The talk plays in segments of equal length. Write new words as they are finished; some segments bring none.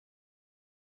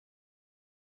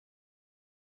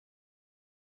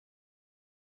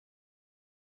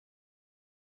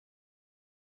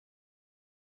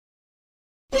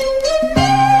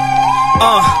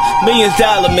$1 million,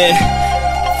 man.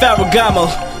 Ferragamo,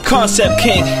 Concept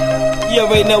King. You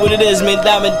already know what it is, man.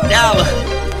 Diamond Dollar.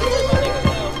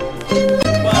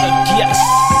 Yes.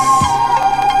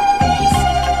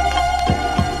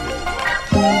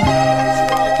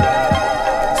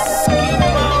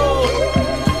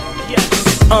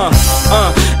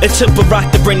 It took a rock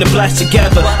to bring the blast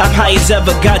together. I'm high as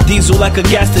ever, got diesel like a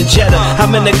gas to Jetta.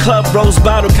 I'm in the club, rose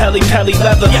bottle, Pelly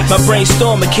leather. My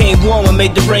brainstorm became warm and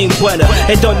made the rain wetter.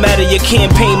 It don't matter, your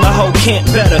campaign, my whole camp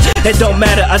better. It don't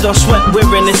matter, I don't sweat,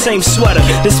 wearing the same sweater.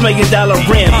 This $1 million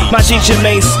rim, my G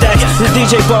Jermaine stacks. The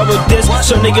DJ borrowed this,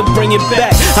 so nigga bring it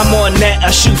back. I'm on that,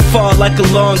 I shoot far like a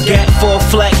long gap. Fall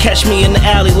flat, catch me in the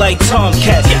alley like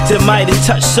Tomcat. The mighty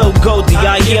touch so goldy,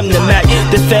 I am the Mac.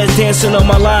 The feds dancing on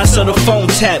my line, so the phone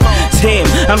tap. Damn,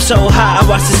 I'm so high, I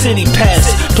watch the city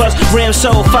pass. Plus, Ram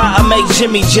so fire, I make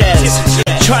Jimmy jazz.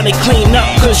 Trying to clean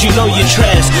up, cause you know you're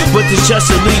trash. But it's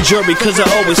just a lead jury, cause I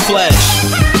always flash.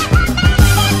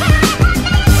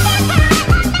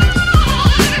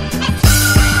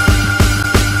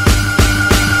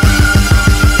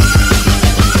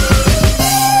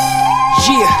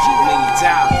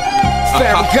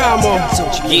 Ferragamo,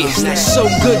 yeah, so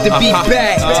good to be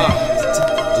back.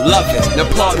 Love it, now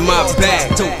pardon my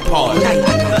back. Don't pardon.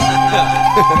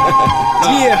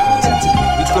 Yeah,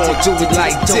 we gon' do it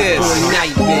like this.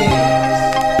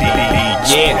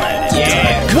 Yeah.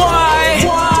 Why?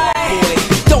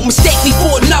 Don't mistake me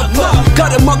for another.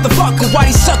 Got a motherfucker, why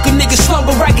these sucker niggas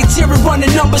slumber? Racketeering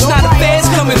running numbers, now the feds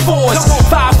coming for us.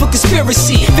 5 for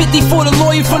conspiracy, 50 for the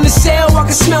lawyer from the cell. I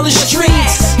can smell the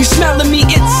streets. You smelling me,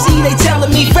 itzy, they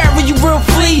telling me Farrah, you real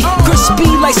flea. Crispy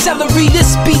like celery,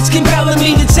 this beat's compelling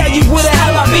me to tell you where the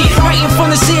hell I be. Right in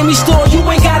front of Sammy store, you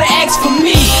ain't gotta ask for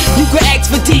me. You can ask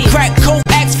for D, crack coke,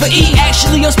 ask for E.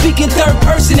 Actually, I'm speaking third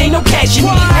person, ain't no catching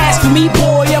me. Ask for me,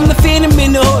 boy, I'm the phantom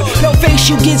in the hood. No face,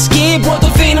 you get scared, brought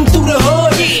the phantom through the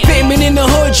hood. Famine in the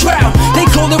hood, drought. They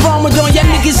call it Ramadan, y'all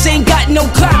niggas ain't got no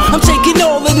clout. I'm taking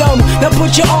all of them, now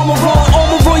put your armor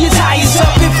on your tires up.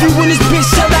 If you win this bitch,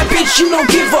 tell that bitch you don't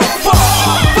give a fuck.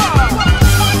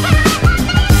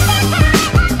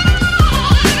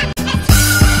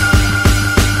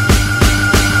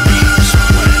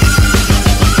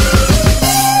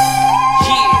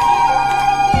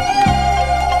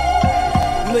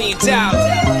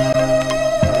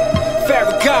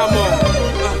 Ferragamo,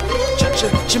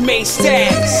 Jermaine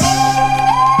Stacks,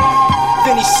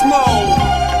 Vinny Snow,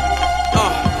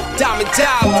 Diamond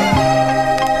Dollar.